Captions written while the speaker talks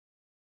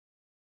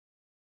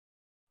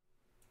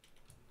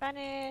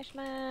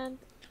Banishment.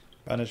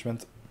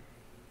 Banishment.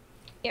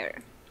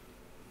 Here.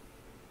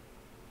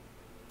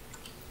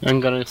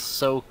 I'm gonna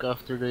soak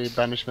after the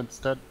banishment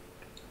instead.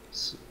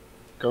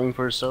 Going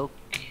for a soak.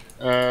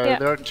 Yeah.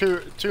 There are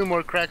two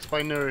more cracks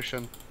by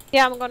nourishment.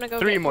 Yeah, I'm gonna go.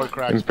 Three more one.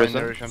 cracks by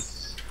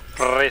nourishment.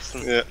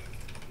 Prison. Yeah.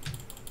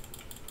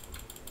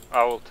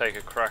 I will take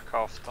a crack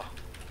after.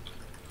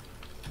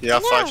 Yeah,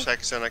 No. 5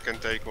 seconds and I can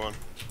take one.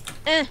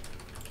 Add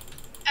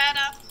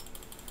up.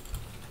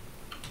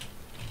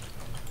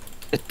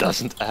 It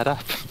doesn't add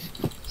up.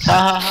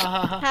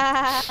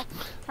 Ha.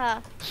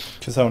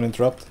 Can someone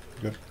interrupt?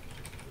 Good.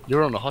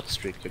 You're on a hot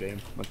streak today,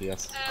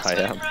 Matthias. I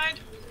Swelling am. Pride.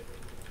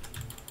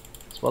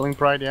 Swelling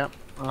Pride, yeah.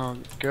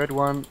 Good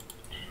one.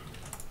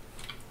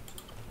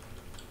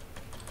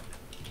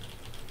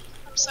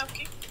 I'm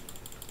soaking.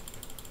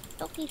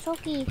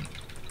 Soaky.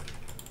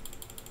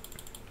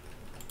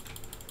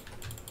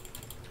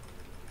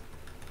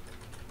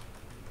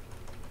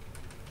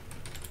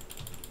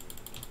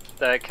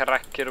 Det är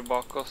kracker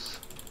bak oss.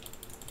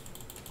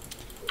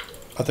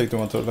 I take the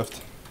one to the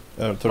left.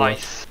 To the right.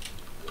 Nice.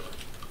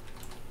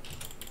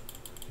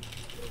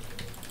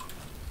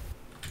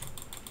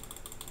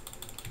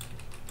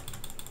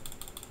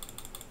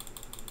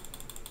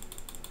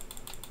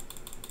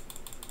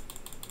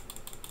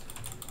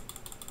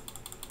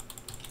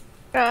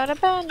 Got a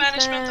Banishment on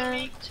banishment.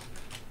 me.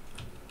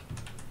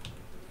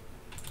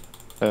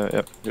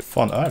 Yeah. Hur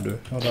fan är du?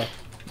 Ja, där.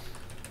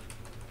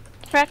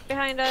 Crack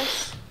behind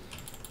us.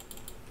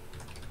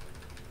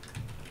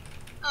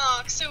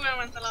 Oh, Xuen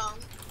went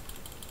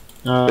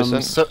along.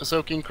 Prison.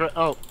 Soaking crack.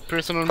 Oh,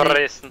 prison on me.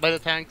 Prison. By the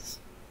tanks.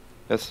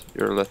 Yes,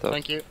 you're let out.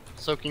 Thank you.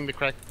 Soaking the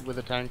crack with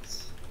the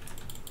tanks.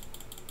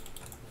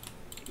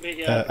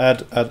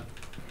 Add.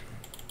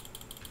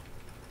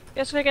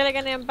 Jag ska försöka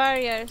lägga ner en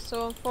barriär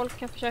så folk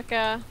kan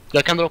försöka...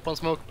 Jag kan droppa en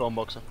smoke bomb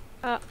också.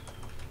 Ja.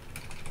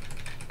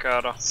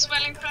 Göra.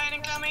 Swelling Pride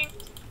incoming.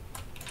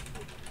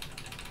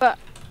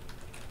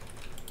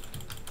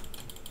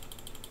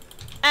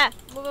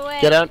 Move away.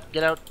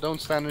 Get out, don't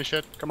stand in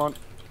shit, come on.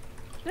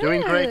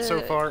 Doing great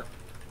so far.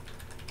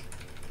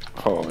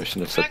 Oh, I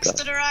shouldn't have said Cracks to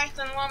that. the right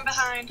and one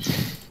behind.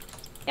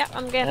 Yeah,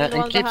 I'm getting the And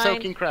one keep behind.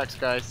 soaking cracks,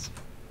 guys.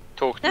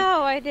 Tog den.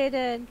 No, I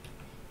didn't.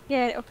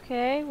 Yeah,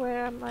 okay,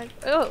 where am I?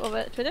 Oh,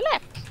 over to the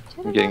left. To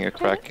the I'm getting a left,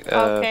 to the crack. left.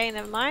 Okay,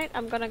 never mind.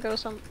 I'm gonna go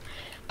some...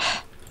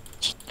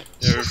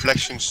 Yeah,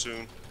 reflection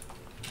soon.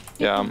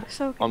 Yeah, I'm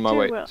Soaking on my too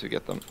way well. to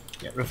get them.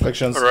 Yeah,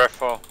 reflections.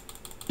 Refo.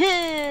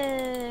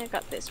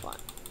 Got this one.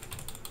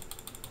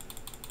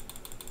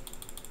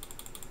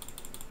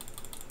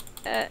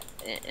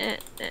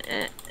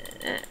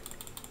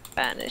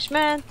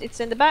 Banishment, it's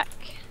in the back.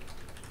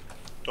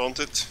 Don't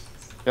it?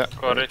 Yeah.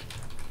 Got it.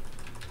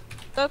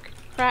 Look,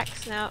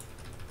 cracks now.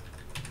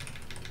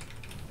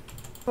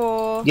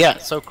 For... Yeah,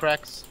 soak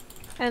cracks.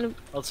 And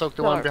I'll soak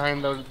the Dark. one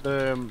behind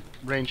the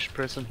ranged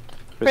prison.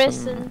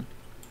 prison.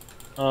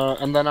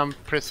 And then I'm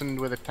prisoned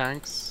with the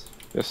tanks.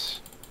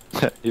 Yes.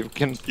 You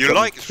can. You got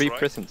like it, 3 right?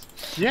 prisons.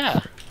 Yeah!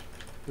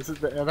 This is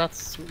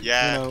that's,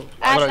 Yeah. you know,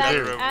 Add what I back,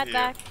 do. over add here.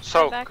 back,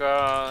 Soak add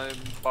back.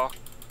 bak.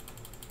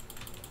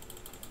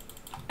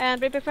 And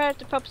be prepared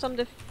to pop some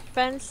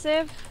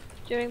defensive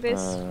during this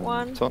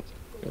one. So,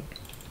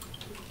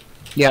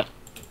 Yeah.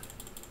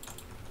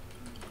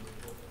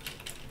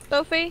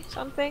 Sophie,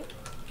 something.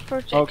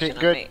 Projection Okay, on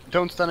good. me.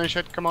 Don't stand in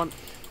shit, come on.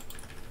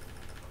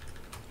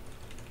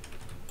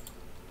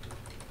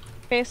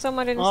 Okay,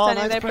 someone didn't Oh, stand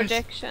in nice their price.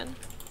 projection.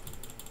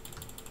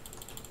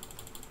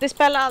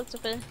 Dispel allt,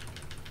 Sophie.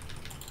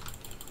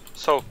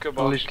 Soka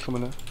bak. Unleashed kommer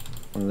nu.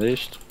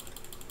 unleashed.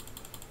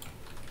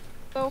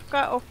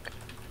 Soka och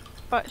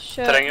bara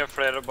kör. Tränger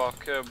flera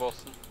bak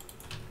bossen.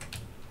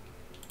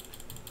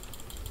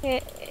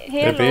 Är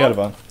det fel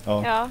va?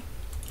 Ja. Ja.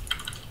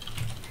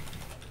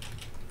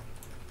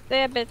 Det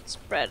är bit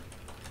spread.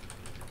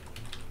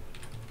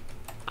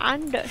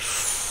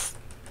 Anders.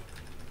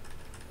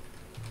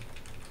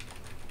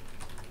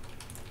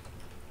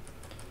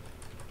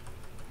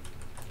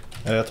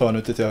 Jag tar en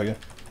ute till höger.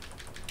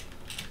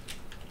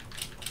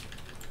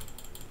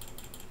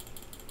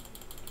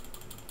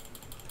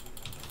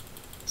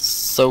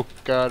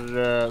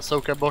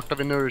 Soakar borta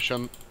vid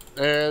Nourishan.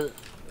 En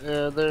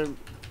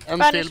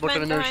till borta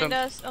vid Banishment behind Nourishan.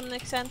 us on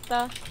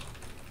Nexenta.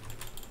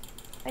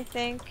 I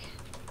think.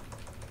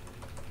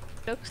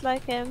 Looks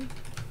like him.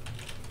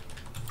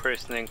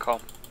 Prison income.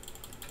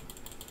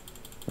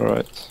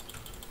 Alright.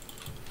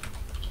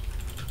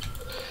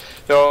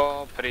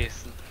 Ja,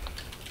 prisen.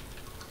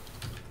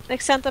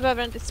 Nexenta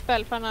behöver inte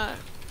spel för han har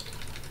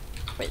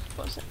skit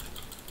på sig.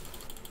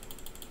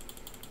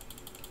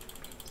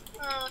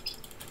 Okay.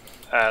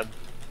 Add.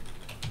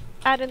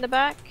 Add in the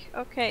back.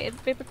 Okay,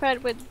 be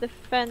prepared with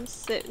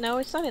defensive. No,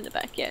 it's not in the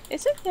back yet.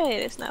 Is it? Yeah,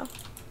 it is now.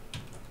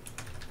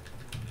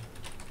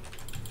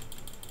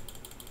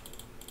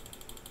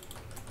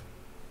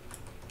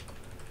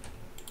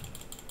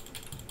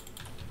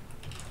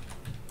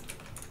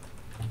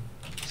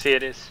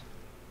 Series.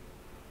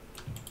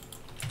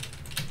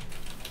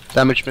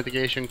 Damage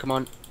mitigation, come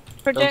on.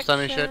 Don't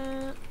stand in shit.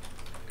 Projection.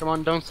 Come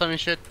on, don't stun and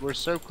shit. We're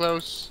so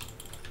close.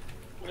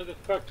 Where the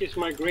fuck is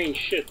my green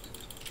shit?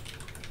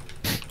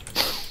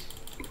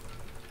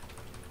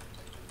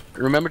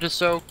 Remember to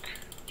soak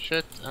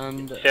shit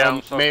and Yeah,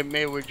 I'm sorry.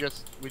 maybe we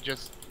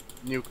just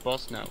nuke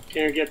boss now.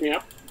 Can you get me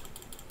up?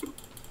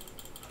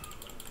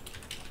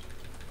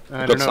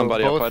 I Got don't know,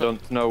 somebody up. both I of-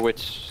 don't know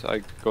which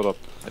I got up.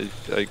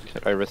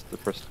 I rest the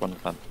first one.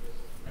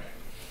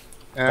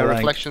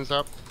 reflections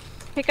up.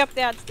 Pick up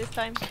the ads this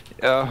time.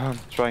 Yeah, I'm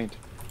trying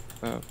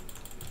to.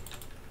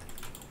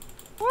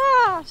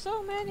 Wow,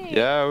 so many!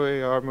 Yeah,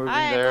 we are moving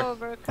I there.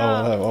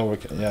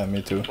 overcome. Yeah,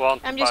 me too.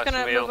 Want to I'm just buy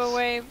gonna some move meals.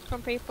 away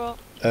from people.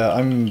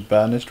 I'm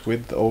banished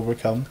with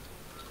overcome.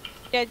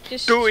 Yeah,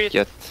 just... Do it!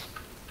 Kill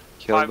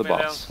 5 the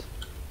million. boss.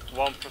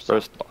 1%.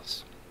 First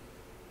boss.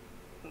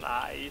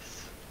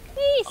 Nice.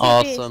 Easy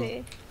Awesome.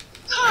 peasy.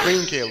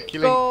 Clean kill,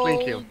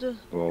 clean kill, Gold.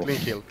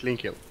 Whoa. clean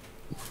kill.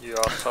 You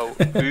are so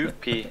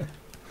OP.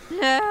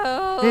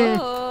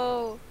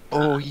 No!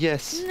 Oh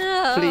yes,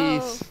 No!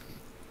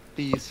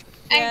 please.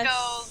 And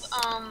Yes.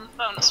 gold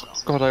bonus roll.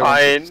 God, I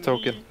want this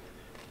token.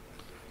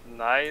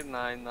 Nej.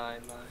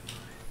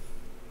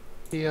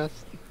 Yes.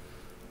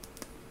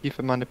 Give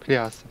a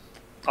manipuleras.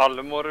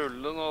 Alle må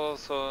rulle nå,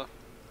 så...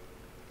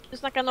 Du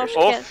snackar norska.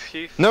 Åh,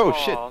 fy fan. No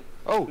shit.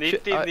 Oh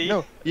shit. 99.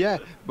 No. Yeah,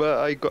 but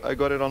I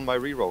got it on my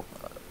reroll.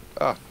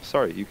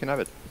 Sorry. You can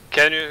have it.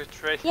 Can you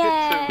trade it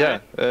Yeah. to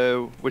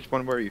Yeah. Which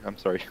one were you? I'm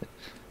sorry.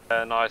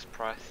 me? Nice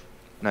price.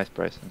 Nice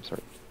price. I'm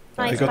sorry.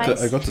 Nice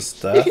I got the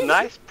staff.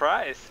 Nice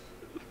price.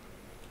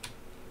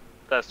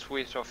 That's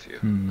sweet of you.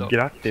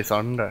 Grattis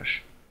Anders.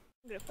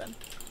 Gruppen.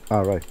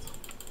 Alright.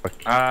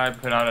 I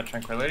put out a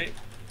tranquility.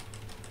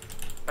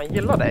 Han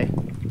gillar dig.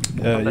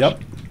 Ja.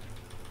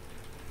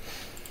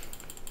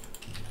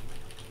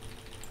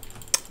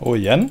 Och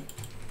igen?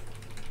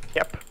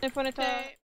 Japp. Nu får ni ta...